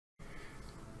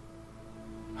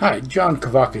Hi, John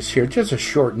Kavakis here. Just a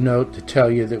short note to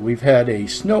tell you that we've had a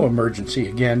snow emergency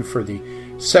again for the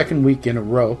second week in a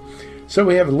row. So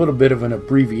we have a little bit of an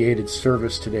abbreviated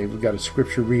service today. We've got a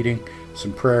scripture reading,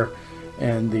 some prayer,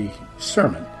 and the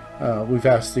sermon. We've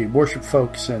asked the worship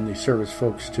folks and the service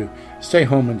folks to stay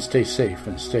home and stay safe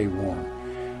and stay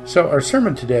warm. So our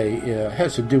sermon today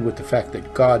has to do with the fact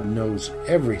that God knows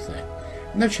everything.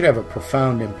 And that should have a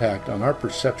profound impact on our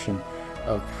perception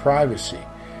of privacy.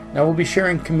 Now we'll be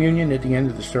sharing communion at the end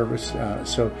of the service,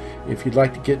 so if you'd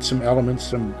like to get some elements,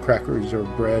 some crackers or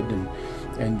bread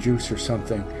and juice or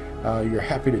something, you're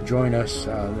happy to join us.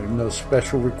 There are no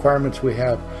special requirements we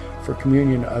have for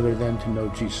communion other than to know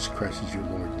Jesus Christ as your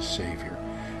Lord and Savior.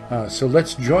 So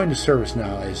let's join the service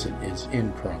now as it is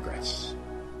in progress.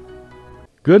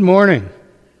 Good morning.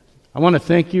 I want to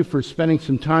thank you for spending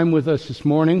some time with us this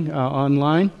morning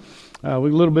online. We have a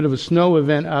little bit of a snow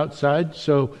event outside,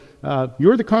 so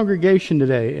you're the congregation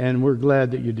today, and we're glad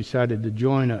that you decided to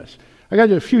join us. I got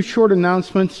a few short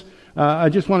announcements. I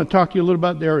just want to talk to you a little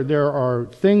about there are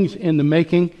things in the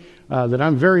making that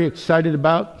I'm very excited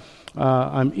about.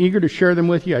 I'm eager to share them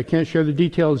with you. I can't share the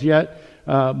details yet,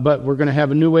 but we're going to have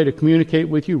a new way to communicate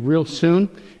with you real soon,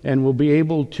 and we'll be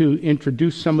able to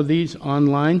introduce some of these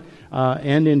online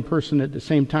and in person at the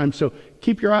same time. So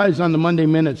keep your eyes on the Monday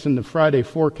Minutes and the Friday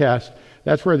Forecast.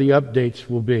 That's where the updates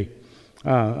will be.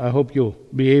 I hope you'll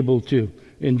be able to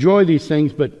enjoy these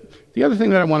things, but the other thing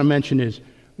that I want to mention is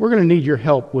we're going to need your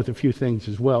help with a few things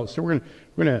as well. So we're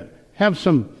going to have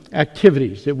some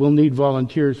activities that we'll need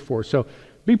volunteers for. So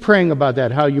be praying about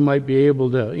that, how you might be able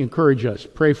to encourage us,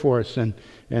 pray for us, and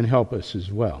help us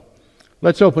as well.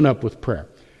 Let's open up with prayer.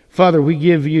 Father, we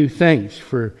give you thanks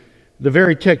for the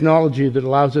very technology that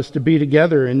allows us to be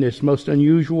together in this most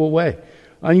unusual way.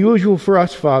 Unusual for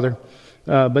us, Father,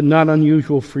 but not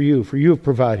unusual for you have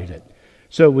provided it.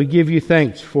 So we give you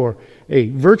thanks for a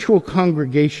virtual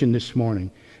congregation this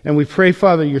morning. And we pray,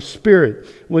 Father, your Spirit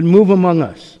would move among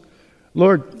us.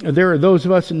 Lord, there are those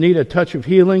of us that need a touch of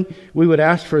healing. We would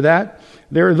ask for that.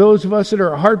 There are those of us that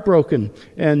are heartbroken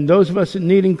and those of us that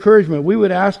need encouragement. We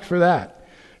would ask for that.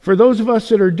 For those of us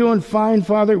that are doing fine,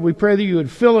 Father, we pray that you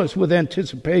would fill us with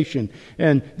anticipation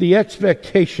and the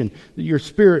expectation that your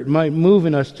Spirit might move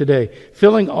in us today,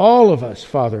 filling all of us,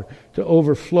 Father, to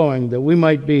overflowing, that we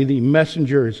might be the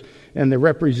messengers and the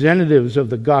representatives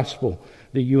of the gospel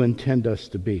that you intend us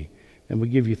to be. And we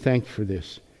give you thanks for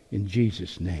this in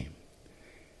Jesus' name.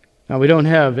 Now, we don't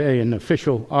have an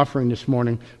official offering this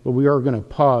morning, but we are going to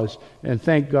pause and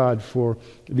thank God for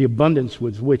the abundance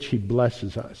with which he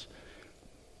blesses us.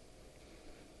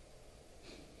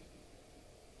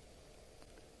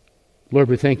 Lord,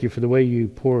 we thank you for the way you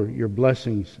pour your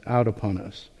blessings out upon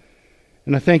us.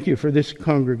 And I thank you for this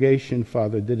congregation,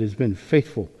 Father, that has been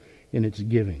faithful in its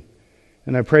giving.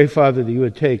 And I pray, Father, that you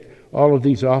would take all of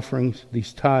these offerings,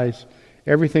 these tithes,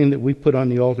 everything that we put on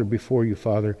the altar before you,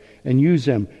 Father, and use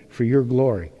them for your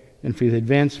glory and for the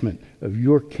advancement of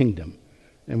your kingdom.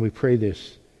 And we pray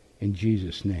this in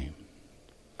Jesus' name.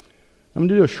 I'm going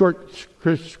to do a short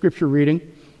scripture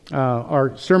reading.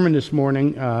 Our sermon this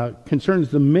morning concerns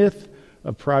the myth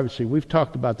of privacy. We've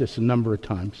talked about this a number of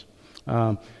times.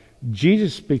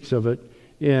 Jesus speaks of it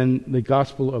in the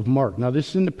Gospel of Mark. Now, this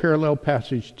is in the parallel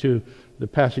passage to the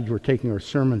passage we're taking our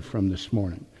sermon from this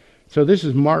morning. So this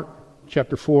is Mark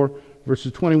chapter 4,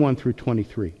 verses 21 through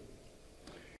 23.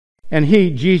 And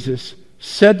he, Jesus,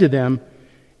 said to them,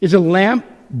 "Is a lamp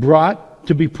brought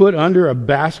to be put under a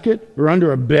basket or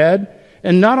under a bed,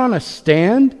 and not on a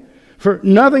stand? For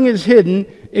nothing is hidden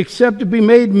except to be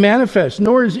made manifest,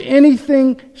 nor is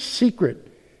anything secret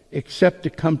except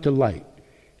to come to light.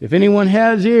 If anyone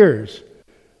has ears,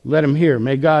 let him hear."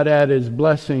 May God add his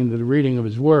blessing to the reading of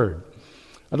his word.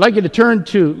 I'd like you to turn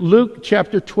to Luke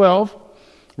chapter 12.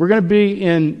 We're going to be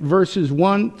in verses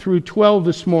 1 through 12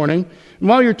 this morning. And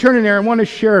while you're turning there, I want to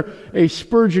share a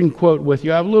Spurgeon quote with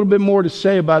you. I have a little bit more to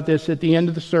say about this at the end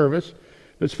of the service.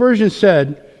 But Spurgeon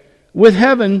said, "With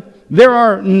heaven, there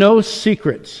are no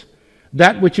secrets.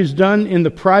 That which is done in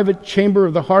the private chamber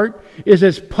of the heart is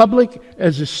as public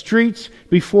as the streets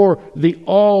before the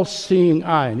all-seeing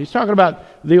eye." And he's talking about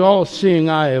the all-seeing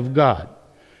eye of God.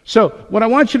 So what I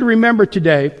want you to remember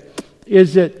today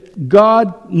is that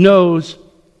God knows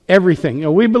everything. You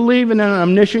know, we believe in an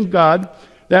omniscient God.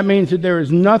 That means that there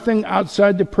is nothing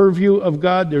outside the purview of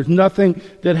God. There's nothing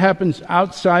that happens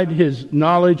outside his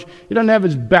knowledge. He doesn't have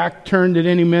his back turned at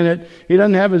any minute. He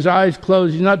doesn't have his eyes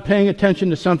closed. He's not paying attention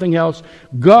to something else.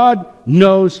 God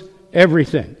knows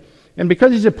everything. And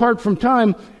because he's apart from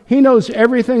time, He knows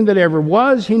everything that ever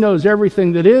was, He knows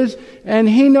everything that is, and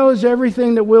He knows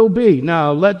everything that will be.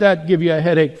 Now, let that give you a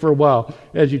headache for a while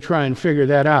as you try and figure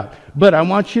that out. But I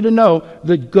want you to know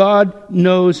that God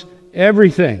knows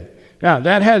everything. Now,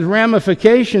 that has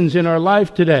ramifications in our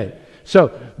life today.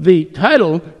 So, the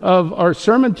title of our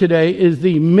sermon today is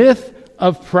The Myth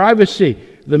of Privacy.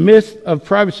 The Myth of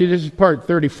Privacy. This is part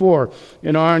 34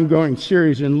 in our ongoing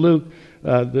series in Luke,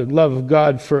 the love of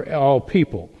God for all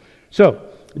people. So,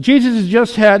 Jesus has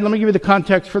just had, let me give you the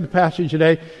context for the passage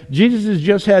today. Jesus has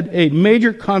just had a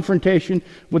major confrontation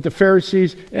with the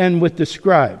Pharisees and with the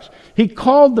scribes. He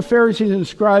called the Pharisees and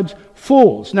scribes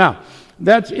fools. Now,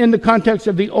 that's in the context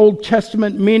of the Old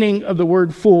Testament meaning of the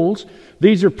word fools.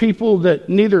 These are people that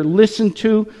neither listen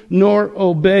to nor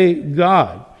obey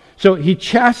God. So he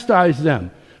chastised them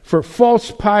for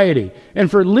false piety and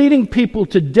for leading people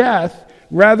to death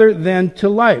rather than to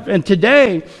life. And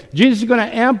today, Jesus is going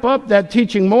to amp up that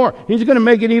teaching more. He's going to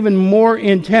make it even more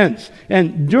intense.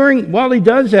 And while he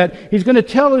does that, he's going to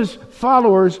tell his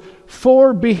followers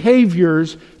 4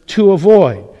 behaviors to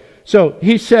avoid. So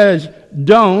he says,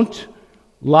 don't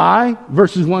lie,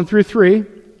 verses 1 through 3.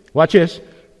 Watch this.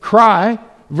 Cry,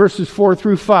 verses 4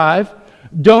 through 5.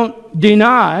 Don't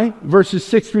deny, verses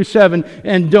 6 through 7.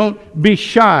 And don't be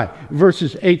shy,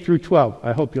 verses 8 through 12.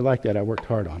 I hope you like that. I worked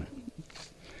hard on it.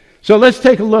 So let's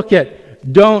take a look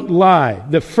at don't lie,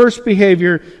 the first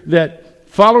behavior that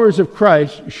followers of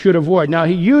Christ should avoid. Now,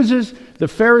 he uses the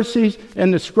Pharisees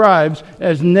and the scribes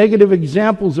as negative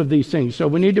examples of these things. So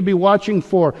we need to be watching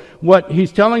for what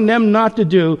he's telling them not to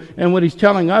do and what he's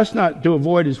telling us not to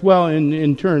avoid as well. And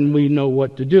in turn, we know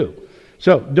what to do.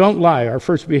 So don't lie, our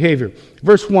first behavior.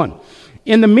 Verse 1.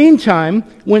 In the meantime,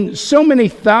 when so many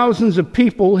thousands of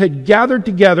people had gathered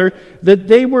together that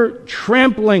they were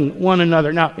trampling one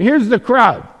another. Now, here's the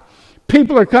crowd.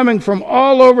 People are coming from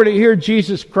all over to hear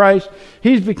Jesus Christ.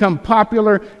 He's become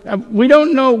popular. We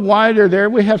don't know why they're there.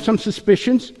 We have some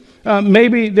suspicions.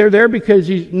 Maybe they're there because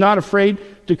he's not afraid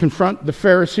to confront the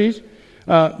Pharisees.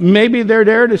 Maybe they're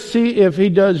there to see if he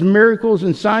does miracles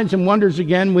and signs and wonders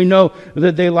again. We know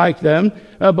that they like them.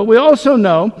 But we also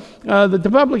know that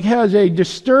the public has a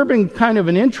disturbing kind of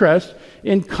an interest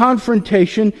in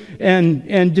confrontation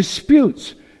and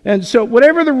disputes. And so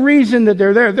whatever the reason that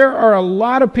they're there are a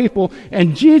lot of people,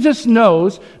 and Jesus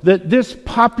knows that this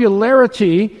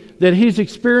popularity that he's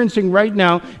experiencing right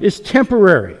now is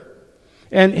temporary.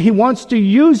 And he wants to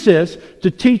use this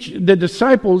to teach the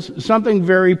disciples something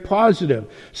very positive.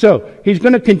 So he's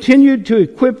going to continue to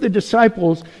equip the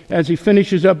disciples as he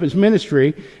finishes up his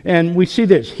ministry. And we see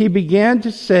this. He began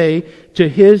to say to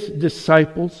his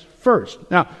disciples first.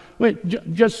 Now, wait,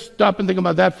 just stop and think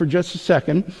about that for just a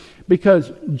second.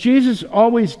 Because Jesus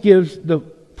always gives the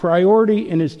priority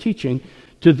in his teaching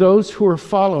to those who are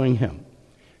following him.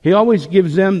 He always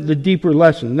gives them the deeper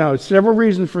lesson. Now, there's several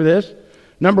reasons for this.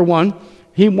 Number one,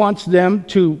 he wants them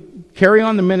to carry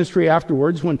on the ministry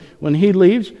afterwards. When he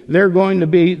leaves, they're going to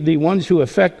be the ones who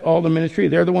affect all the ministry.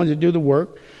 They're the ones that do the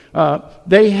work.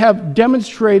 They have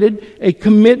demonstrated a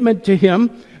commitment to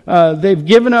him. They've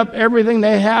given up everything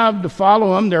they have to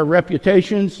follow him, their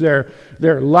reputations, their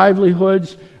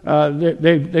livelihoods.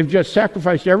 They've just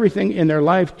sacrificed everything in their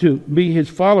life to be his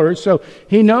followers. So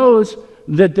he knows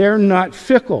that they're not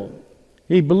fickle.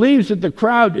 He believes that the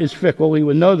crowd is fickle. He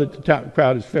would know that the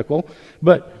crowd is fickle.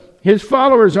 But his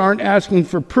followers aren't asking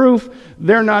for proof.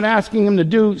 They're not asking him to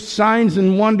do signs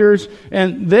and wonders.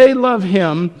 And they love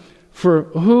him for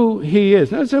who he is.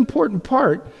 Now, that's an important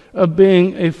part of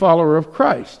being a follower of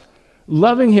Christ.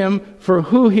 Loving him for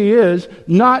who he is,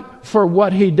 not for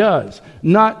what he does,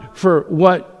 not for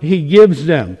what he gives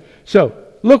them. So,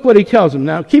 look what he tells them.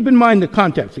 Now, keep in mind the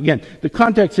context. Again, the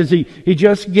context is he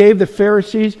just gave the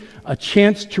Pharisees a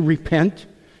chance to repent.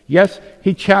 Yes,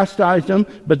 he chastised them,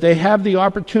 but they have the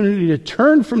opportunity to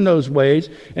turn from those ways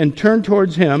and turn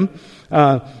towards him.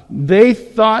 They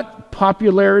thought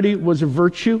popularity was a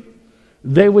virtue.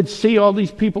 They would see all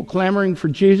these people clamoring for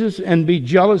Jesus and be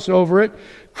jealous over it.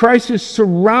 Christ is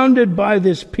surrounded by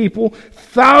this people,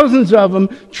 thousands of them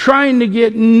trying to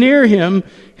get near him.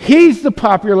 He's the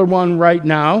popular one right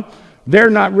now.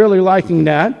 They're not really liking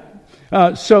that.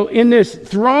 So in this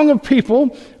throng of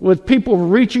people, with people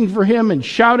reaching for him and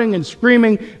shouting and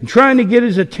screaming and trying to get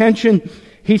his attention,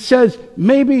 he says,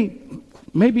 maybe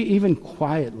even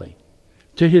quietly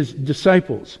to his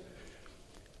disciples,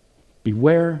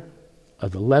 beware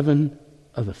of the leaven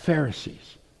of the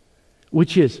Pharisees,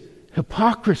 which is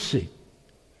hypocrisy.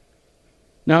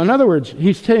 Now, in other words,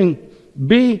 he's saying,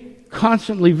 be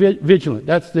constantly vigilant.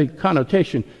 That's the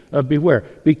connotation of beware.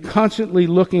 Be constantly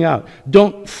looking out.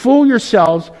 Don't fool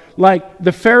yourselves like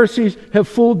the Pharisees have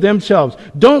fooled themselves.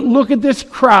 Don't look at this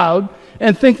crowd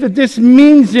and think that this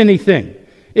means anything.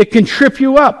 It can trip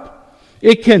you up.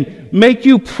 It can make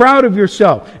you proud of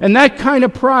yourself. And that kind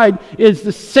of pride is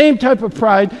the same type of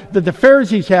pride that the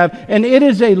Pharisees have, and it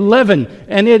is a leaven,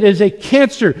 and it is a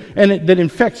cancer, and that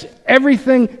infects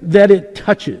everything that it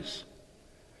touches.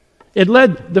 It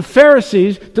led the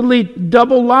Pharisees to lead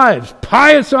double lives,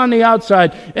 pious on the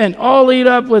outside, and all eat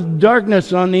up with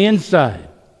darkness on the inside.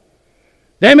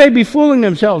 They may be fooling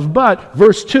themselves, but,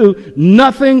 verse 2,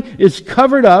 nothing is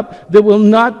covered up that will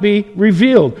not be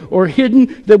revealed, or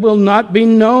hidden that will not be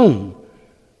known.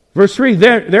 Verse 3,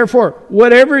 therefore,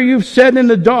 whatever you've said in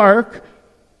the dark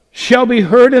shall be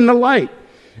heard in the light,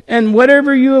 and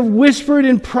whatever you have whispered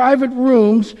in private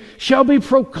rooms shall be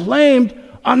proclaimed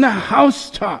on the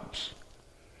housetops.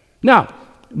 Now,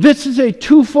 this is a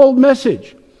twofold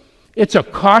message. It's a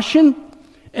caution,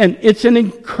 and it's an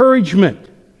encouragement.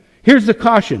 Here's the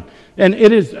caution, and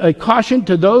it is a caution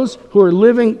to those who are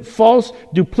living false,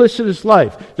 duplicitous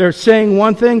life. They're saying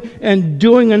one thing and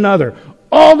doing another.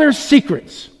 All their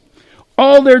secrets,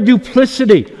 all their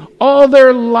duplicity, all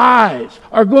their lies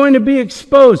are going to be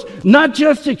exposed. Not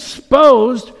just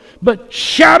exposed, but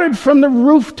shouted from the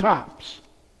rooftops.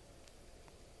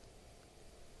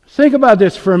 Think about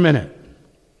this for a minute.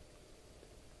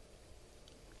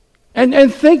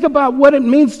 And think about what it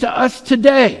means to us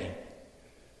today.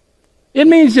 It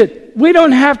means that we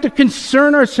don't have to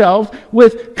concern ourselves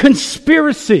with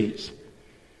conspiracies.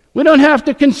 We don't have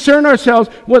to concern ourselves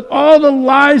with all the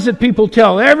lies that people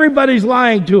tell. Everybody's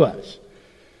lying to us.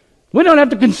 We don't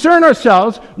have to concern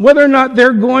ourselves whether or not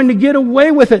they're going to get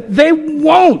away with it. They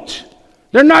won't.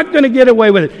 They're not going to get away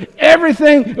with it.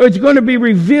 Everything is going to be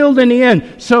revealed in the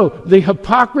end. So the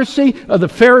hypocrisy of the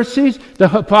Pharisees, the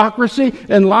hypocrisy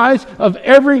and lies of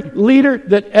every leader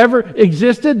that ever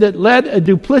existed that led a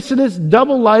duplicitous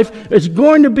double life is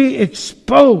going to be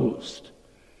exposed.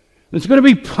 It's going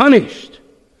to be punished.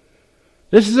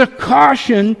 This is a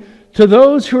caution to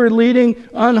those who are leading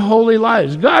unholy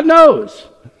lives. God knows.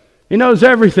 He knows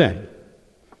everything.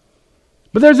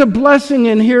 But there's a blessing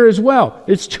in here as well.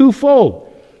 It's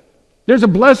twofold. There's a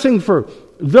blessing for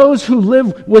those who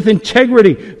live with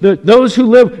integrity, those who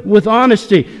live with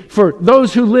honesty, for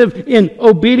those who live in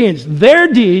obedience. Their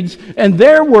deeds and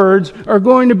their words are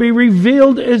going to be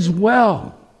revealed as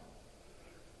well.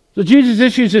 So Jesus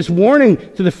issues this warning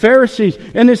to the Pharisees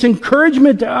and this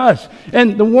encouragement to us.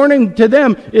 And the warning to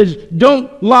them is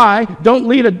don't lie, don't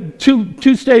lead a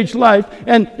two-stage life.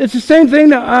 And it's the same thing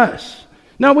to us.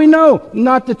 Now, we know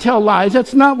not to tell lies.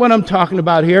 That's not what I'm talking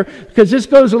about here, because this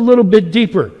goes a little bit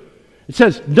deeper. It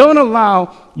says, don't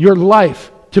allow your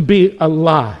life to be a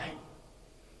lie.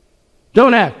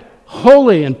 Don't act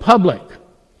holy in public,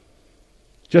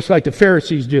 just like the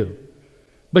Pharisees do,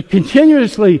 but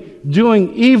continuously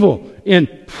doing evil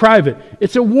in private.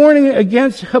 It's a warning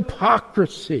against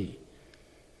hypocrisy.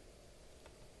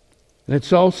 And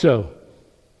it's also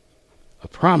a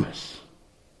promise.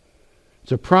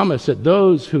 It's a promise that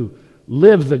those who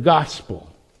live the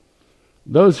gospel,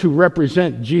 those who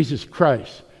represent Jesus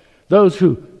Christ, those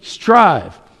who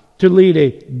strive to lead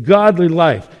a godly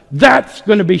life, that's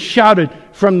going to be shouted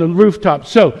from the rooftops.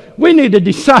 So we need to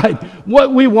decide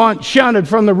what we want shouted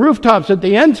from the rooftops at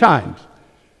the end times.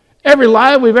 Every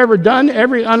lie we've ever done,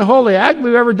 every unholy act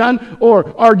we've ever done,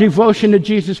 or our devotion to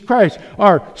Jesus Christ,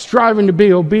 our striving to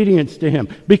be obedience to Him,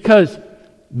 because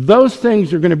those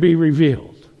things are going to be revealed.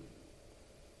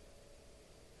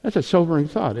 That's a sobering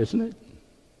thought, isn't it?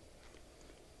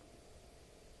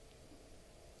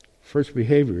 First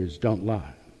behavior is don't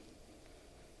lie.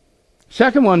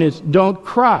 Second one is don't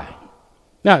cry.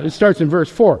 Now, it starts in verse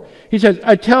 4. He says,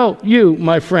 I tell you,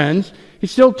 my friends,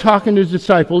 he's still talking to his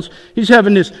disciples. He's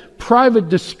having this private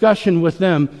discussion with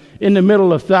them in the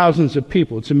middle of thousands of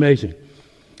people. It's amazing.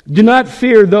 Do not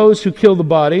fear those who kill the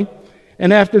body,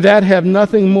 and after that have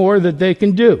nothing more that they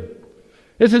can do.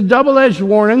 It's a double-edged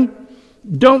warning.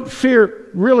 Don't fear,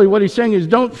 really what he's saying is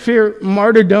don't fear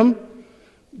martyrdom.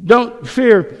 Don't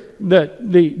fear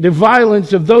the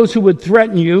violence of those who would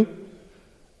threaten you.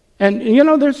 And, you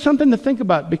know, there's something to think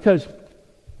about, because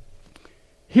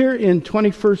here in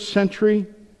 21st century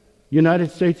United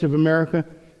States of America,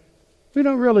 we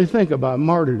don't really think about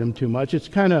martyrdom too much. It's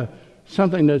kind of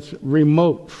something that's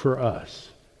remote for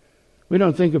us. We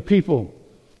don't think of people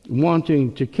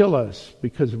wanting to kill us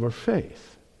because of our faith.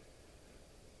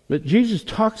 But Jesus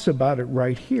talks about it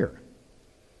right here.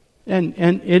 And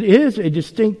it is a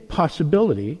distinct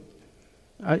possibility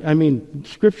I mean,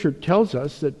 Scripture tells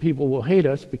us that people will hate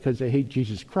us because they hate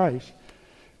Jesus Christ.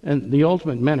 And the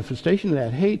ultimate manifestation of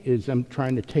that hate is them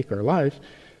trying to take our lives.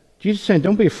 Jesus is saying,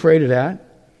 don't be afraid of that.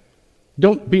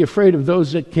 Don't be afraid of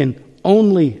those that can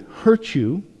only hurt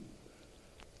you.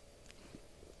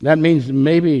 That means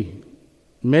maybe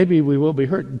we will be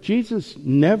hurt. Jesus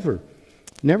never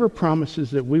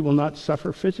promises that we will not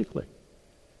suffer physically.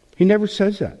 He never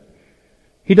says that.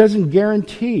 He doesn't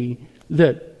guarantee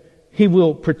that He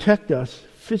will protect us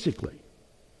physically.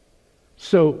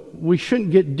 So we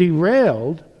shouldn't get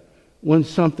derailed when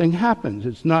something happens.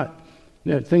 It's not,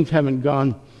 things haven't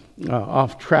gone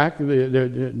off track.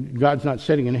 God's not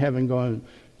sitting in heaven going,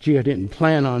 gee, I didn't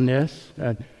plan on this.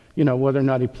 Whether or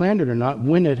not He planned it or not,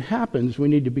 when it happens, we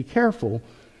need to be careful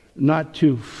not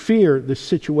to fear the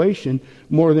situation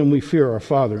more than we fear our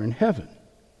Father in heaven.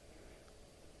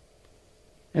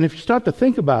 And if you start to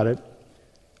think about it,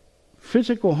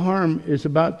 physical harm is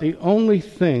about the only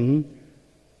thing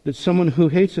that someone who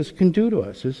hates us can do to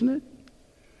us, isn't it?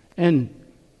 And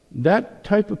that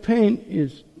type of pain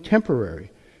is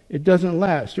temporary. It doesn't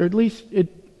last, or at least the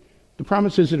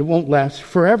promise is that it won't last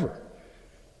forever.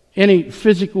 Any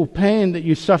physical pain that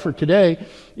you suffer today,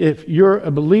 if you're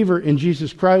a believer in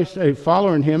Jesus Christ, a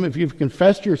follower in Him, if you've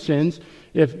confessed your sins,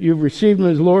 if you've received Him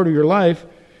as Lord of your life,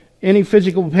 any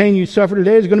physical pain you suffer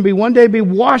today is going to one day be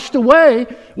washed away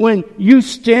when you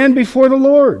stand before the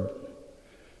Lord.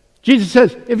 Jesus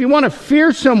says, if you want to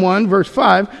fear someone, verse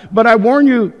 5, but I warn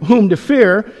you whom to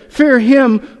fear, fear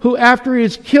him who after he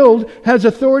is killed has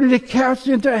authority to cast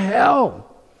into hell.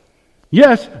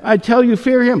 Yes, I tell you,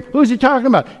 fear him. Who's he talking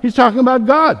about? He's talking about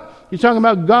God. He's talking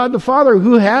about God the Father,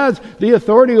 who has the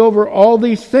authority over all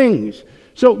these things.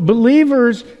 So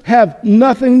believers have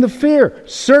nothing to fear.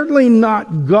 Certainly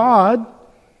not God.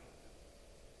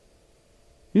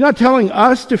 He's not telling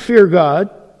us to fear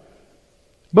God.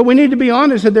 But we need to be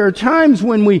honest that there are times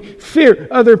when we fear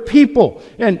other people.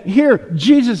 And here,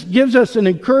 Jesus gives us an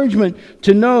encouragement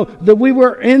to know that we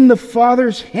were in the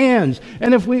Father's hands.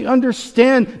 And if we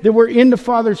understand that we're in the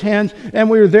Father's hands and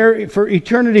we're there for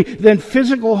eternity, then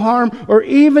physical harm or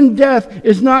even death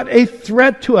is not a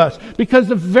threat to us. Because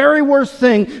the very worst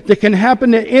thing that can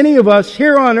happen to any of us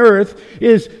here on earth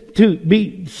is to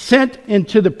be sent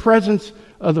into the presence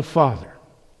of the Father.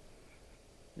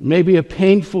 It may be a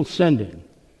painful sending.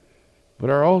 But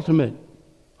our ultimate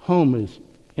home is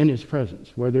in His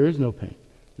presence, where there is no pain,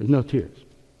 there's no tears,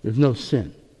 there's no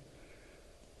sin.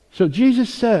 So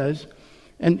Jesus says,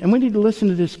 and we need to listen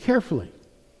to this carefully,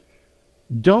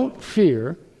 don't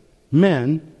fear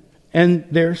men and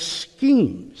their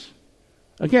schemes.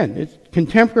 Again, it's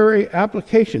contemporary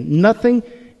application. Nothing,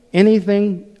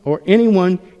 anything, or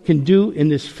anyone can do in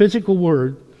this physical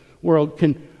world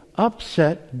can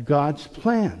upset God's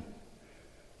plan.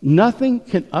 Nothing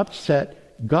can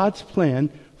upset God's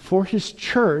plan for His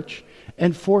church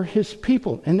and for His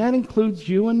people. And that includes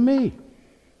you and me.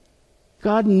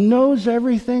 God knows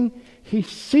everything. He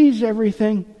sees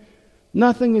everything.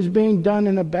 Nothing is being done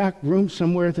in a back room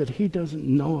somewhere that He doesn't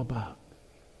know about.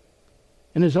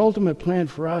 And His ultimate plan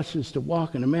for us is to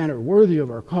walk in a manner worthy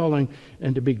of our calling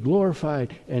and to be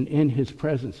glorified and in His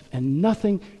presence. And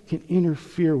nothing can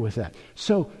interfere with that.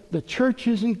 So the church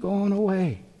isn't going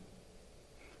away.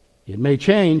 It may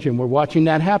change, and we're watching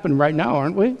that happen right now,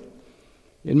 aren't we?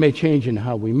 It may change in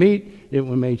how we meet. It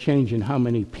may change in how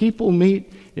many people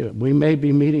meet. We may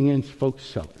be meeting in folks'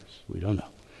 cellars. We don't know.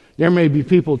 There may be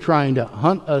people trying to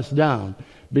hunt us down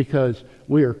because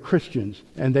we are Christians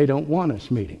and they don't want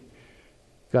us meeting.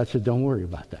 God said, don't worry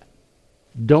about that.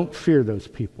 Don't fear those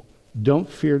people. Don't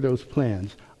fear those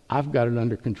plans. I've got it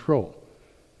under control.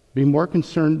 Be more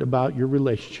concerned about your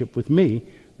relationship with me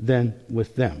than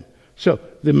with them. So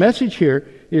the message here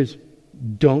is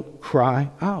don't cry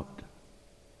out.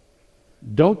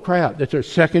 Don't cry out. That's our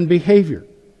second behavior.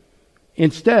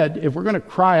 Instead, if we're going to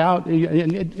cry out,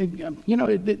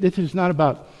 this is not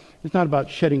about. It's not about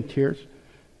shedding tears.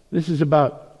 This is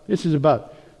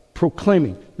about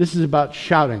proclaiming. This is about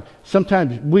shouting.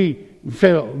 Sometimes we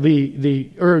feel the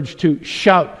urge to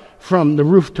shout from the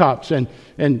rooftops and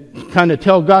kind of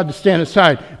tell God to stand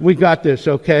aside. We got this,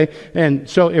 okay? And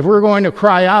so if we're going to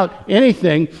cry out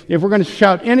anything, if we're going to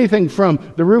shout anything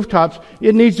from the rooftops,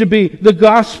 it needs to be the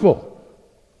gospel.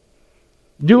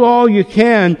 Do all you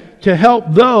can to help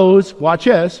those, watch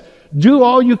this, do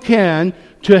all you can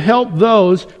to help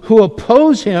those who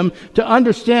oppose Him to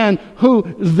understand who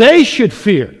they should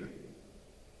fear.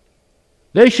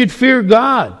 They should fear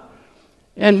God.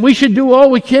 And we should do all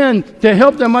we can to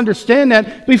help them understand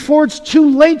that before it's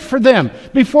too late for them,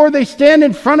 before they stand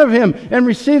in front of Him and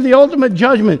receive the ultimate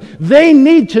judgment. They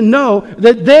need to know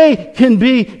that they can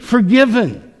be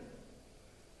forgiven.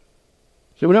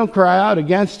 So we don't cry out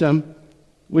against them.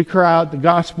 We cry out the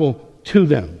gospel to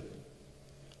them.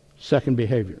 Second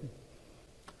behavior.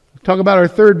 Talk about our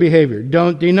third behavior.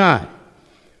 Don't deny.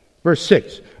 Verse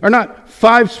 6. Are not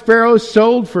 5 sparrows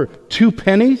sold for 2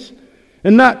 pennies?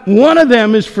 And not one of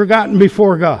them is forgotten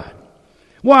before God.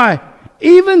 Why?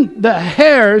 Even the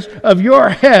hairs of your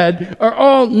head are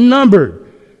all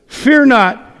numbered. Fear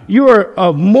not, you are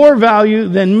of more value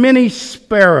than many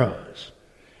sparrows.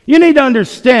 You need to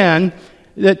understand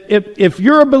that if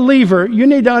you're a believer, you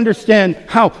need to understand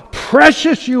how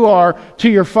precious you are to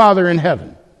your Father in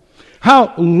heaven.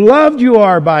 How loved you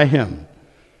are by Him.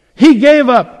 He gave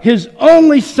up His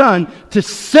only Son to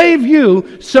save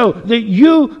you so that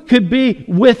you could be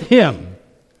with Him.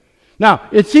 Now,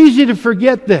 it's easy to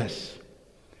forget this.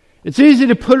 It's easy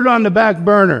to put it on the back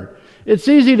burner. It's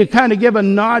easy to kind of give a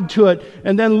nod to it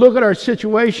and then look at our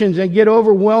situations and get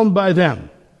overwhelmed by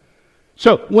them.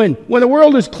 So when the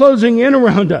world is closing in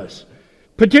around us,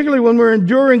 particularly when we're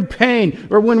enduring pain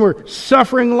or when we're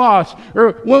suffering loss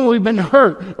or when we've been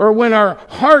hurt or when our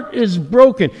heart is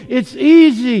broken, it's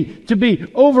easy to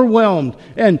be overwhelmed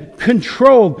and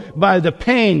controlled by the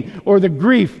pain or the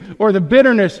grief or the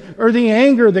bitterness or the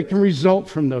anger that can result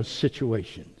from those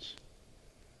situations.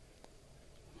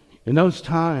 In those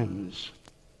times,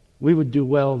 we would do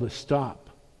well to stop,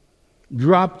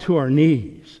 drop to our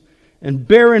knees, and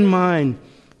bear in mind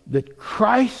that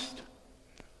Christ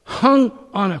hung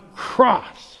on a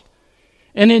cross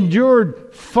and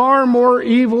endured far more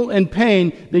evil and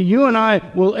pain than you and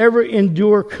I will ever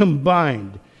endure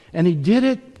combined. And He did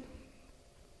it.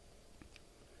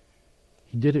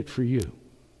 He did it for you.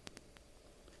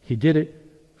 He did it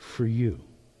for you.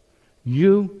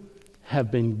 You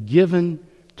have been given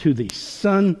to the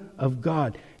Son of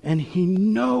God, and He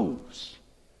knows.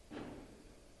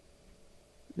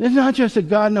 It's not just that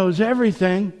God knows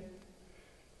everything.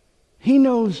 He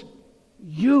knows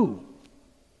you.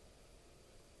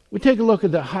 We take a look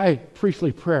at the high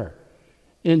priestly prayer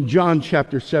in John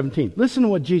chapter 17. Listen to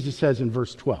what Jesus says in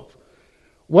verse 12.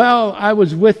 While I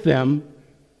was with them,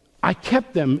 I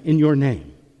kept them in your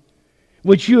name,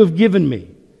 which you have given me.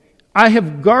 I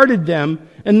have guarded them,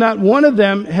 and not one of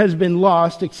them has been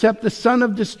lost except the son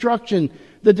of destruction,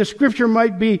 that the scripture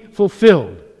might be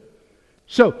fulfilled.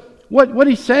 So, what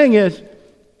he's saying is,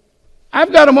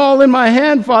 I've got them all in my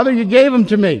hand, Father. You gave them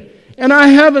to me. And I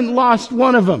haven't lost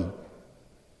one of them.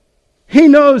 He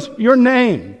knows your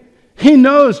name. He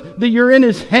knows that you're in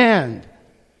His hand.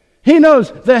 He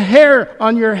knows the hair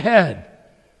on your head.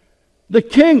 The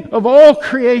King of all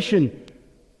creation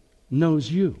knows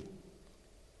you.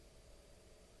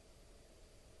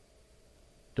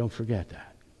 Don't forget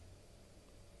that.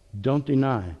 Don't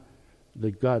deny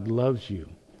that God loves you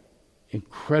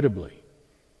incredibly,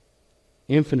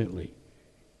 infinitely,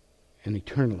 and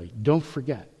eternally. Don't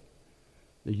forget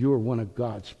that you are one of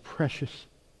God's precious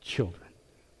children.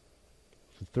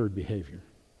 It's the third behavior.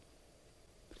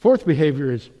 The fourth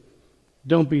behavior is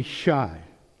don't be shy.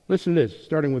 Listen to this,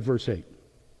 starting with verse 8.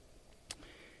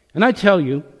 And I tell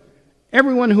you,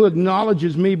 everyone who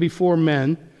acknowledges me before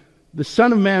men, the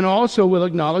Son of Man also will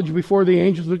acknowledge before the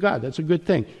angels of God. That's a good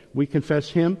thing. We confess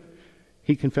Him,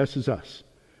 He confesses us.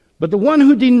 But the one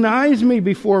who denies me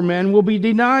before men will be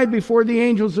denied before the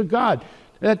angels of God.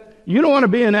 That you don't want to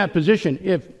be in that position.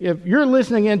 If you're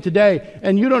listening in today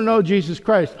and you don't know Jesus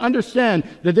Christ, understand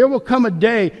that there will come a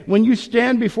day when you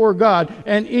stand before God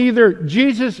and either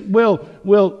Jesus will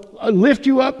lift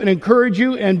you up and encourage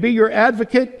you and be your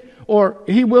advocate, or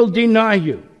He will deny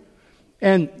you.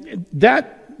 And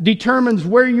that determines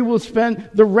where you will spend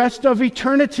the rest of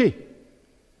eternity.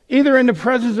 Either in the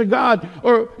presence of God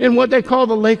or in what they call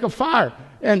the lake of fire.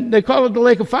 And they call it the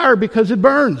lake of fire because it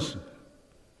burns.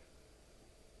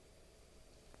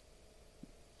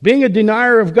 Being a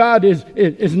denier of God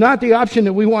is not the option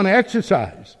that we want to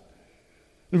exercise.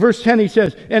 In verse 10 he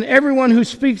says, and everyone who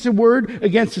speaks a word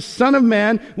against the Son of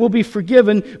Man will be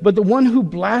forgiven, but the one who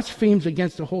blasphemes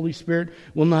against the Holy Spirit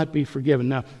will not be forgiven.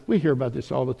 Now, we hear about this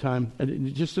all the time.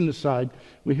 And just an aside,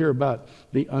 we hear about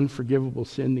the unforgivable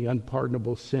sin, the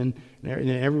unpardonable sin, and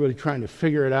everybody trying to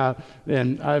figure it out.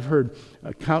 And I've heard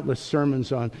countless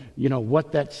sermons on,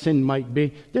 what that sin might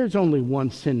be. There's only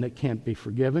one sin that can't be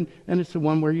forgiven, and it's the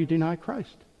one where you deny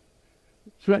Christ.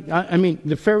 So,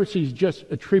 the Pharisees just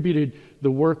attributed the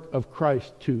work of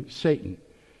Christ to Satan.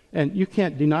 And you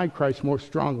can't deny Christ more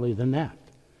strongly than that.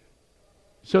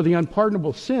 So the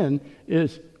unpardonable sin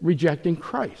is rejecting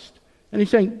Christ. And he's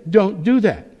saying, don't do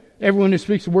that. Everyone who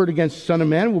speaks a word against the Son of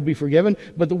Man will be forgiven,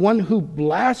 but the one who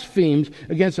blasphemes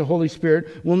against the Holy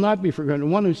Spirit will not be forgiven. The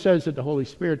one who says that the Holy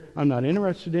Spirit, I'm not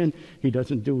interested in, he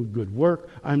doesn't do good work,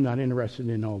 I'm not interested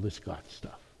in all this God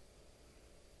stuff.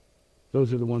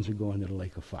 Those are the ones who go into the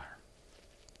lake of fire.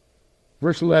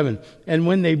 Verse 11, and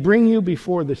when they bring you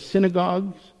before the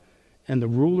synagogues and the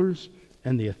rulers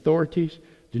and the authorities,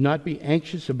 do not be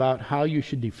anxious about how you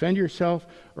should defend yourself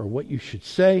or what you should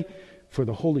say, for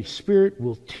the Holy Spirit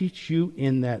will teach you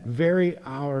in that very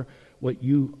hour what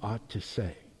you ought to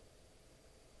say.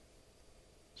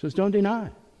 So don't deny.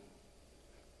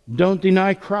 Don't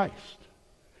deny Christ.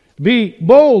 Be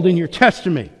bold in your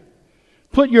testimony.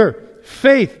 Put your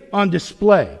faith on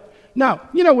display. Now,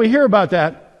 we hear about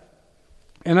that,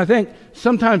 and I think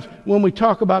sometimes when we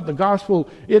talk about the gospel,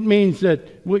 it means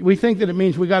that we think that it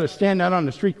means we got to stand out on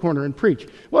the street corner and preach.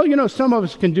 Well, some of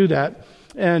us can do that.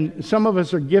 And some of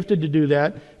us are gifted to do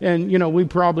that. And, we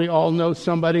probably all know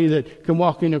somebody that can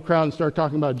walk in a crowd and start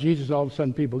talking about Jesus. All of a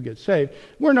sudden people get saved.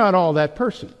 We're not all that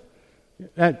person.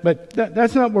 But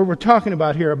that's not what we're talking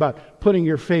about here, about putting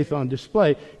your faith on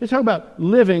display. It's talking about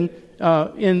living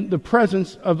in the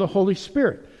presence of the Holy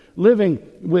Spirit. Living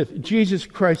with Jesus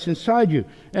Christ inside you.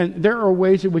 And there are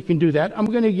ways that we can do that. I'm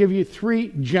going to give you 3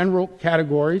 general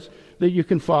categories that you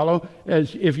can follow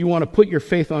as if you want to put your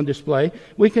faith on display.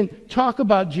 We can talk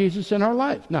about Jesus in our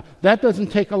life. Now, that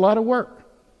doesn't take a lot of work.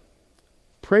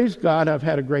 Praise God, I've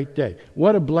had a great day.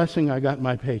 What a blessing I got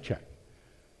my paycheck.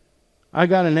 I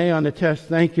got an A on the test.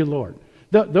 Thank you, Lord.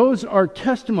 Those are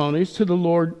testimonies to the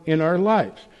Lord in our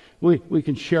lives. We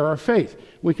can share our faith.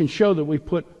 We can show that we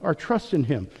put our trust in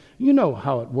Him. You know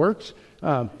how it works.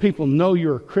 People know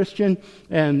you're a Christian,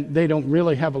 and they don't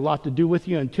really have a lot to do with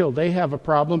you until they have a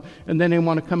problem, and then they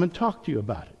want to come and talk to you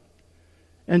about it.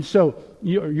 And so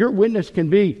your witness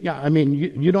can be,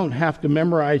 you don't have to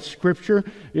memorize Scripture.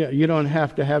 You don't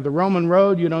have to have the Roman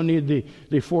road. You don't need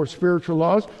the 4 spiritual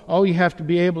laws. All you have to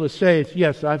be able to say is,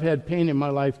 yes, I've had pain in my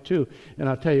life too. And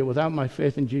I'll tell you, without my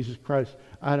faith in Jesus Christ,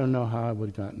 I don't know how I would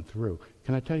have gotten through.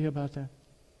 Can I tell you about that?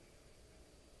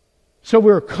 So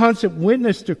we're a constant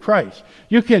witness to Christ.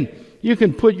 You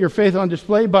can put your faith on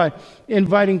display by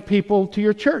inviting people to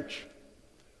your church.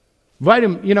 Invite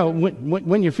them,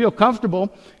 when you feel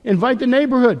comfortable, invite the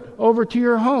neighborhood over to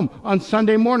your home on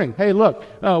Sunday morning. Hey, look,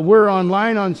 we're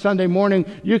online on Sunday morning.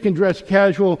 You can dress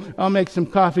casual. I'll make some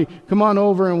coffee. Come on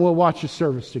over and we'll watch the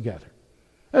service together.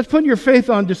 That's putting your faith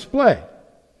on display.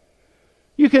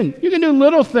 You can do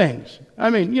little things.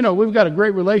 We've got a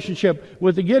great relationship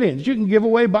with the Gideons. You can give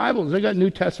away Bibles. They got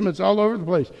New Testaments all over the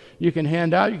place. You can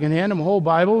hand them whole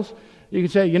Bibles. You can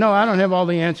say, I don't have all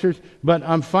the answers, but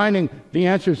I'm finding the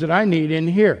answers that I need in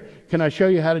here. Can I show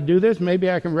you how to do this? Maybe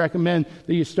I can recommend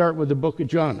that you start with the book of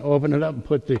John. Open it up and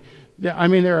put there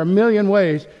are a million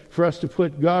ways for us to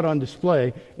put God on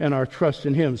display and our trust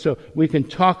in Him. So we can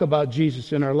talk about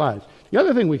Jesus in our lives. The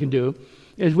other thing we can do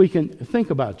is we can think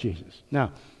about Jesus.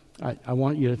 Now, I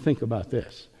want you to think about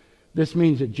this. This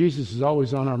means that Jesus is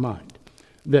always on our mind.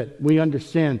 That we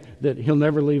understand that He'll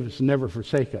never leave us and never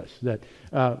forsake us. That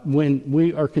when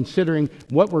we are considering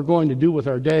what we're going to do with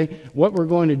our day, what we're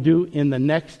going to do in the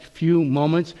next few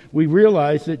moments, we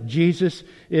realize that Jesus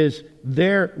is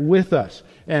there with us.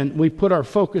 And we put our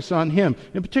focus on Him.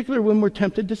 In particular, when we're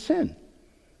tempted to sin.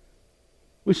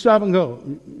 We stop and go,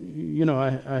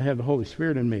 I have the Holy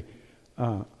Spirit in me.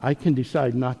 I can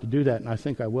decide not to do that, and I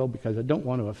think I will because I don't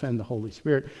want to offend the Holy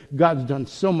Spirit. God's done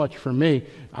so much for me.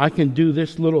 I can do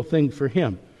this little thing for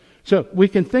Him. So we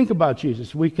can think about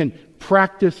Jesus. We can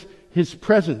practice His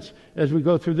presence as we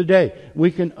go through the day. We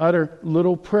can utter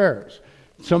little prayers.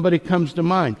 Somebody comes to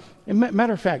mind. And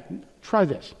matter of fact, try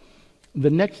this. The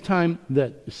next time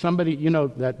that somebody,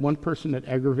 that one person that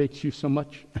aggravates you so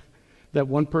much, that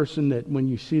one person that when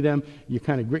you see them, you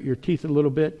kind of grit your teeth a little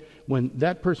bit. When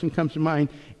that person comes to mind,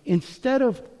 instead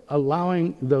of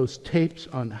allowing those tapes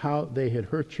on how they had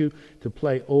hurt you to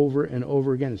play over and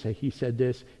over again and say, he said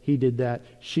this, he did that,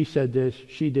 she said this,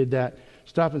 she did that,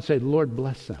 stop and say, Lord,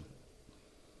 bless them.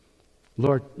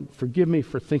 Lord, forgive me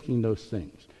for thinking those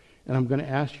things. And I'm going to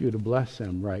ask you to bless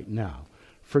them right now.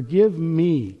 Forgive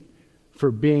me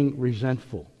for being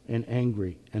resentful and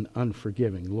angry and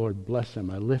unforgiving. Lord, bless them.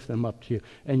 I lift them up to you.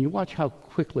 And you watch how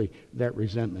quickly that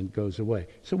resentment goes away.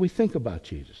 So we think about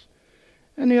Jesus.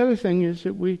 And the other thing is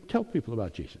that we tell people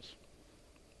about Jesus.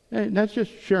 And that's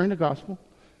just sharing the gospel.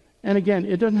 And again,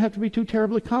 it doesn't have to be too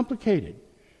terribly complicated.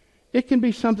 It can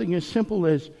be something as simple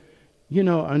as, I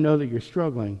know that you're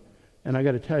struggling. And I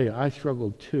got to tell you, I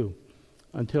struggled too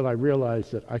until I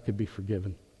realized that I could be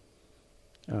forgiven.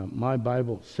 My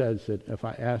Bible says that if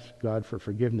I ask God for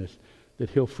forgiveness, that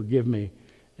he'll forgive me.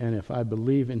 And if I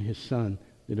believe in his Son,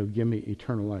 that he'll give me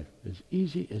eternal life. As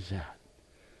easy as that.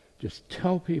 Just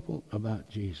tell people about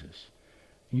Jesus.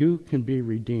 You can be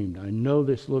redeemed. I know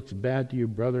this looks bad to you,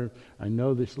 brother. I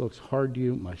know this looks hard to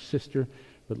you, my sister.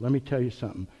 But let me tell you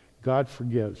something. God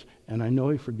forgives. And I know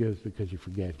he forgives because he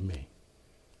forgave me.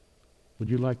 Would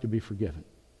you like to be forgiven?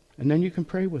 And then you can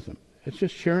pray with them. It's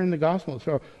just sharing the gospel.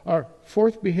 So our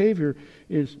fourth behavior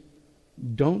is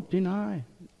don't deny.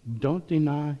 Don't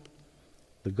deny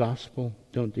the gospel.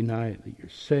 Don't deny that you're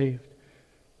saved.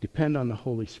 Depend on the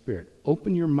Holy Spirit.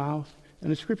 Open your mouth.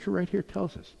 And the scripture right here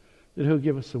tells us that he'll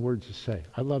give us the words to say.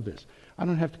 I love this. I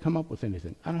don't have to come up with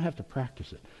anything. I don't have to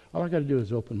practice it. All I got to do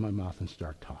is open my mouth and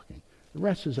start talking. The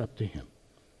rest is up to him.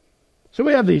 So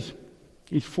we have these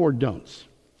four don'ts.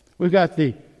 We've got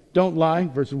the don't lie,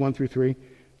 verses 1 through 3.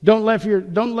 Don't let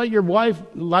your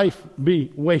life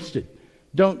be wasted.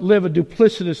 Don't live a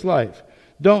duplicitous life.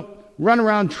 Don't run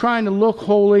around trying to look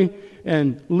holy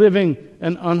and living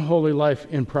an unholy life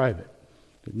in private.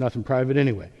 There's nothing private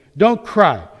anyway. Don't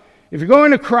cry. If you're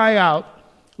going to cry out,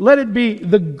 let it be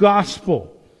the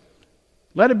gospel.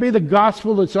 Let it be the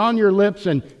gospel that's on your lips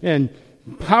and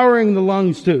powering the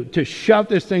lungs to shout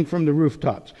this thing from the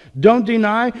rooftops. Don't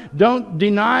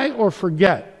deny or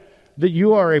forget that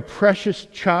you are a precious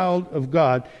child of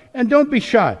God. And don't be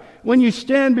shy. When you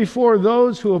stand before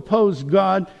those who oppose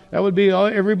God, that would be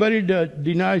everybody that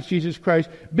denies Jesus Christ,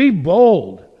 be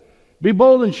bold. Be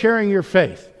bold in sharing your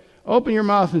faith. Open your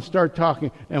mouth and start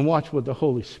talking and watch what the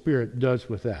Holy Spirit does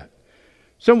with that.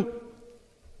 So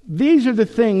these are the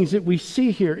things that we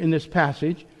see here in this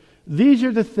passage. These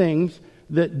are the things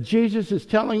that Jesus is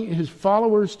telling his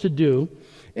followers to do.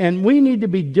 And we need to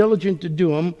be diligent to do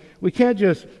them. We can't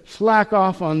just slack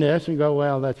off on this and go,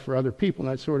 well, that's for other people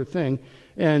and that sort of thing,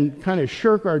 and kind of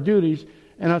shirk our duties.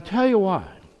 And I'll tell you why.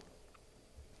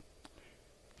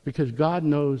 Because God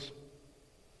knows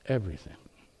everything.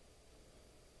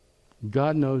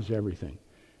 God knows everything.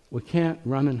 We can't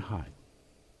run and hide.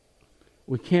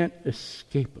 We can't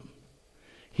escape him.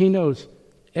 He knows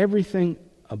everything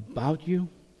about you.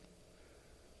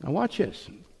 Now watch this.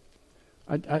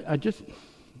 I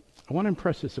want to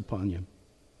impress this upon you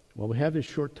while we have this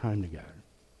short time together.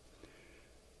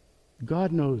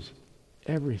 God knows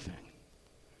everything.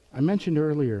 I mentioned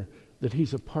earlier that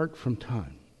he's apart from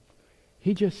time.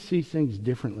 He just sees things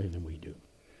differently than we do.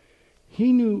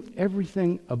 He knew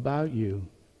everything about you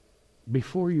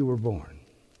before you were born.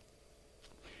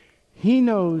 He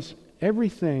knows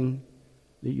everything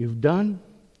that you've done.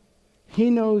 He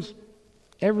knows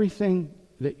everything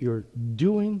that you're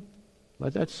doing.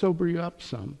 Let that sober you up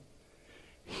some.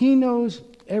 He knows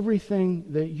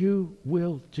everything that you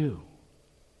will do.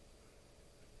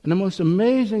 And the most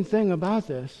amazing thing about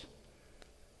this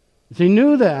is he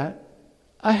knew that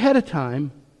ahead of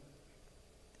time,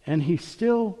 and he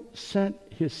still sent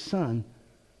his Son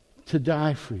to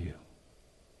die for you.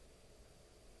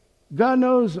 God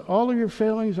knows all of your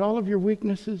failings, all of your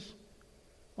weaknesses,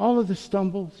 all of the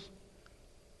stumbles.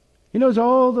 He knows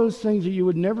all those things that you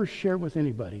would never share with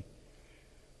anybody.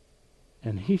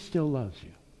 And he still loves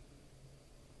you.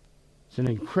 It's an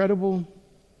incredible,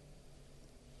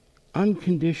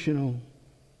 unconditional,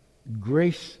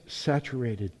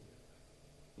 grace-saturated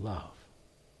love.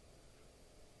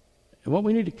 And what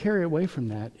we need to carry away from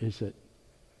that is that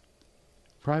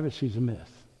privacy is a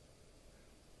myth.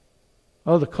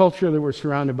 Oh, the culture that we're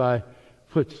surrounded by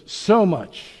puts so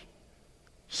much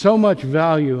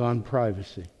value on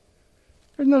privacy.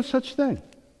 There's no such thing.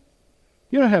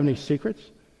 You don't have any secrets.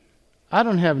 I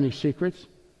don't have any secrets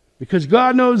because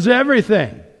God knows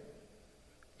everything.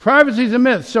 Privacy is a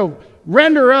myth. So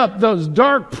render up those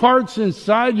dark parts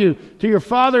inside you to your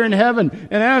Father in heaven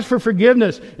and ask for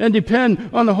forgiveness and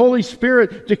depend on the Holy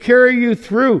Spirit to carry you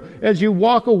through as you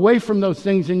walk away from those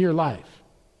things in your life.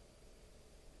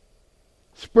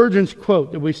 Spurgeon's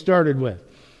quote that we started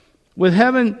with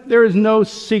heaven there is no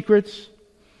secrets.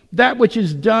 That which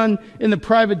is done in the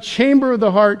private chamber of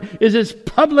the heart is as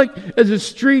public as the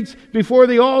streets before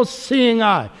the all-seeing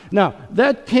eye. Now,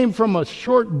 that came from a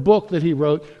short book that he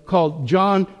wrote called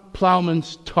John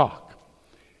Plowman's Talk.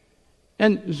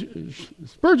 And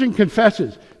Spurgeon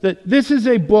confesses that this is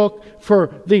a book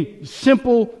for the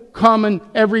simple, common,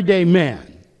 everyday man.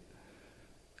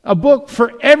 A book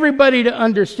for everybody to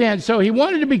understand. So he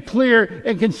wanted to be clear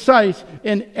and concise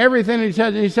in everything he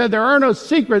said. And he said, there are no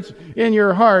secrets in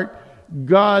your heart.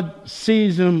 God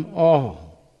sees them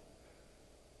all.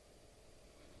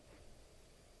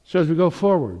 So as we go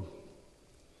forward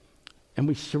and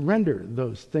we surrender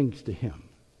those things to him,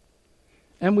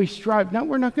 And we strive. Now,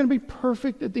 we're not going to be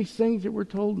perfect at these things that we're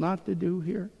told not to do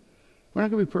here. We're not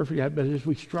going to be perfect at it, but as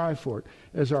we strive for it,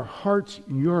 as our hearts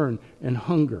yearn and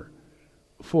hunger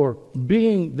for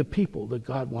being the people that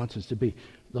God wants us to be,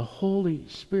 the Holy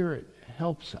Spirit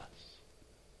helps us.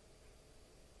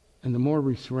 And the more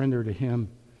we surrender to Him,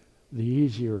 the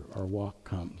easier our walk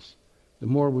comes. The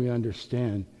more we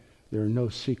understand there are no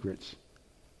secrets,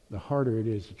 the harder it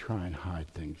is to try and hide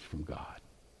things from God.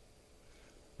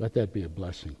 Let that be a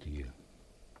blessing to you.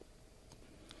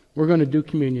 We're going to do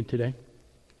communion today.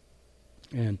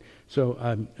 And so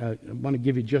I want to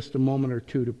give you just a moment or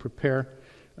two to prepare.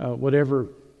 Whatever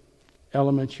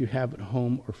elements you have at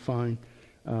home are fine,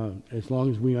 as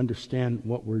long as we understand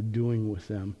what we're doing with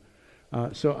them.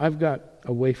 So I've got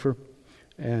a wafer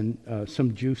and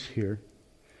some juice here.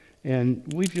 And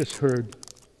we've just heard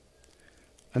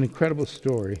an incredible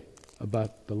story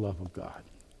about the love of God.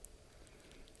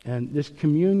 And this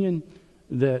communion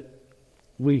that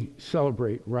we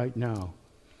celebrate right now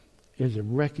is a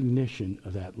recognition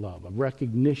of that love, a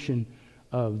recognition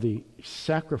of the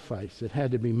sacrifice that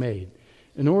had to be made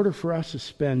in order for us to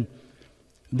spend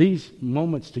these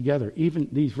moments together, even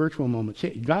these virtual moments.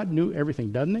 God knew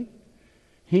everything, doesn't He?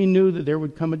 He knew that there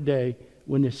would come a day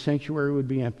when this sanctuary would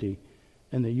be empty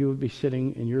and that you would be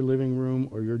sitting in your living room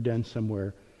or your den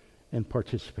somewhere and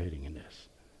participating in this.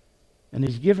 And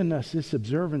He's given us this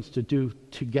observance to do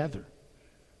together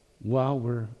while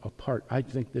we're apart. I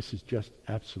think this is just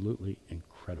absolutely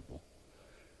incredible.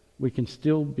 We can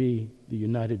still be the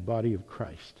united body of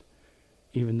Christ,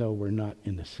 even though we're not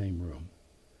in the same room.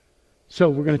 So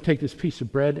we're going to take this piece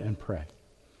of bread and pray.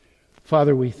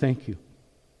 Father, we thank You.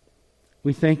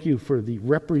 We thank You for the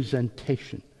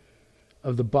representation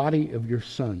of the body of Your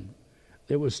Son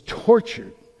that was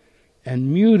tortured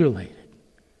and mutilated,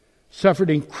 suffered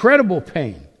incredible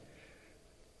pain.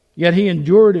 Yet He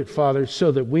endured it, Father,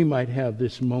 so that we might have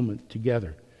this moment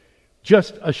together.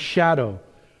 Just a shadow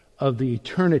of the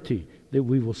eternity that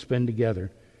we will spend together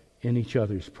in each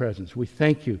other's presence. We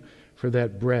thank You for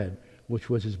that bread, which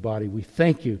was His body. We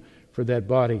thank You for that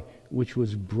body, which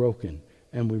was broken.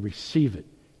 And we receive it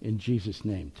in Jesus'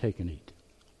 name. Take and eat.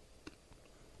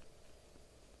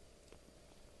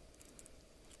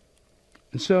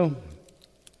 And so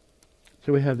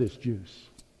we have this juice.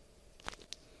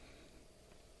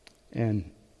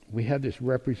 And we have this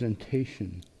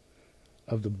representation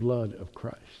of the blood of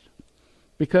Christ.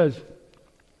 Because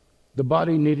the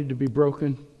body needed to be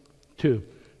broken to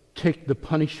take the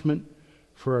punishment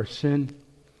for our sin,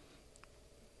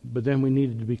 but then we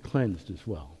needed to be cleansed as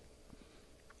well.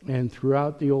 And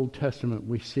throughout the Old Testament,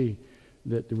 we see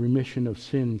that the remission of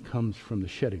sin comes from the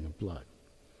shedding of blood.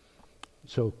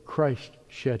 So Christ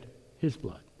shed His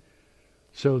blood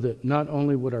so that not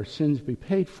only would our sins be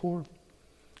paid for,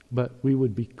 but we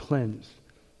would be cleansed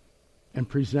and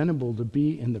presentable to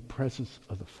be in the presence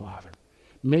of the Father,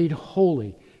 made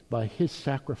holy by His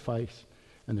sacrifice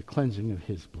and the cleansing of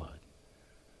His blood.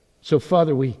 So,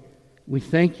 Father, we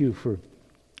thank You for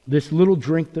this little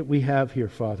drink that we have here,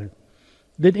 Father,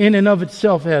 that in and of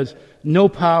itself has no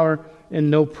power and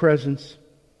no presence.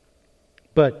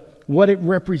 But what it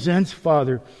represents,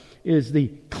 Father, is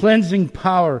the cleansing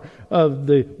power of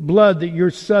the blood that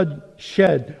Your Son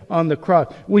shed on the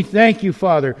cross. We thank You,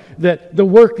 Father, that the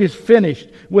work is finished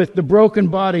with the broken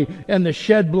body and the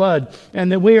shed blood,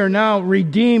 and that we are now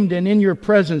redeemed and in Your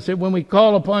presence, that when we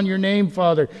call upon Your name,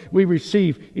 Father, we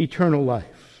receive eternal life.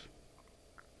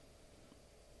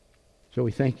 So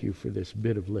we thank You for this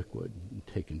bit of liquid.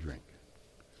 Take and drink.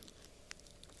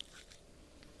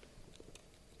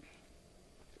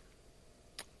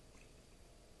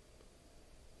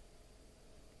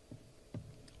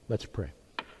 Let's pray.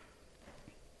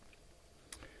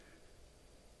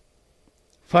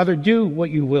 Father, do what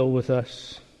You will with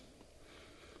us.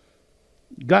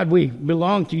 God, we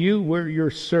belong to You. We're Your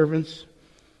servants.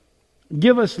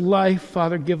 Give us life,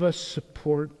 Father. Give us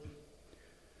support.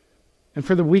 And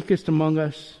for the weakest among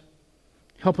us,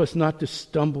 help us not to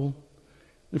stumble.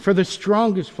 And for the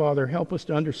strongest, Father, help us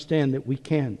to understand that we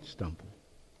can stumble.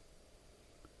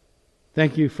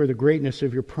 Thank You for the greatness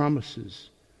of Your promises.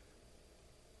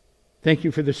 Thank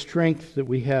You for the strength that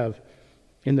we have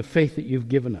in the faith that You've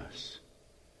given us.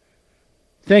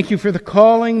 Thank You for the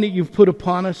calling that You've put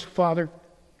upon us, Father,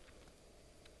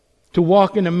 to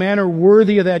walk in a manner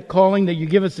worthy of that calling, that You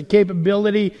give us the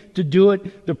capability to do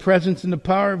it. The presence and the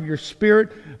power of Your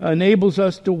Spirit enables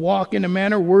us to walk in a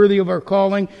manner worthy of our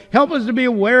calling. Help us to be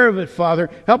aware of it, Father.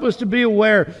 Help us to be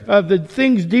aware of the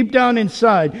things deep down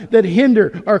inside that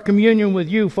hinder our communion with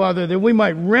You, Father, that we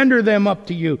might render them up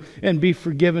to You and be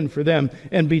forgiven for them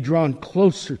and be drawn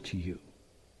closer to You.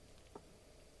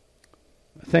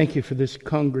 thank you for this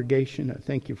congregation. I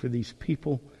thank you for these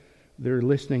people that are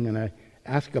listening, and I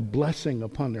ask a blessing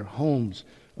upon their homes,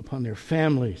 upon their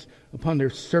families, upon their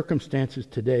circumstances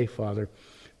today, Father,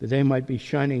 that they might be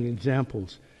shining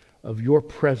examples of your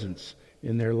presence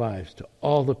in their lives to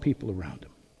all the people around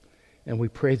them. And we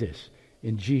pray this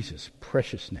in Jesus'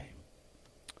 precious name.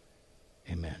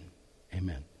 Amen.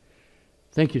 Amen.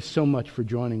 Thank you so much for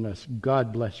joining us.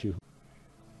 God bless you.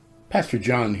 Pastor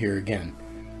John here again.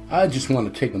 I just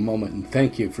want to take a moment and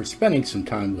thank you for spending some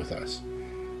time with us.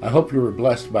 I hope you were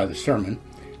blessed by the sermon.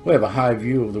 We have a high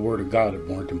view of the Word of God at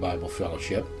Warrenton Bible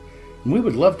Fellowship, and we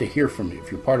would love to hear from you.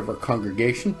 If you're part of our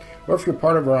congregation or if you're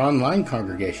part of our online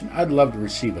congregation, I'd love to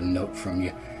receive a note from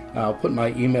you. I'll put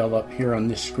my email up here on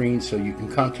this screen so you can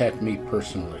contact me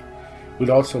personally. We'd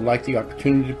also like the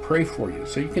opportunity to pray for you,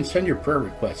 so you can send your prayer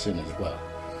requests in as well.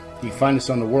 You can find us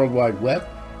on the World Wide Web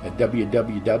at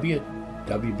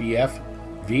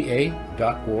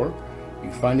www.wbfva.org. You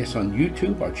can find us on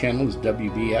YouTube. Our channel is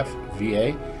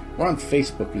WBFVA. We're on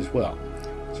Facebook as well.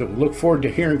 So we look forward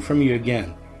to hearing from you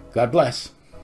again. God bless.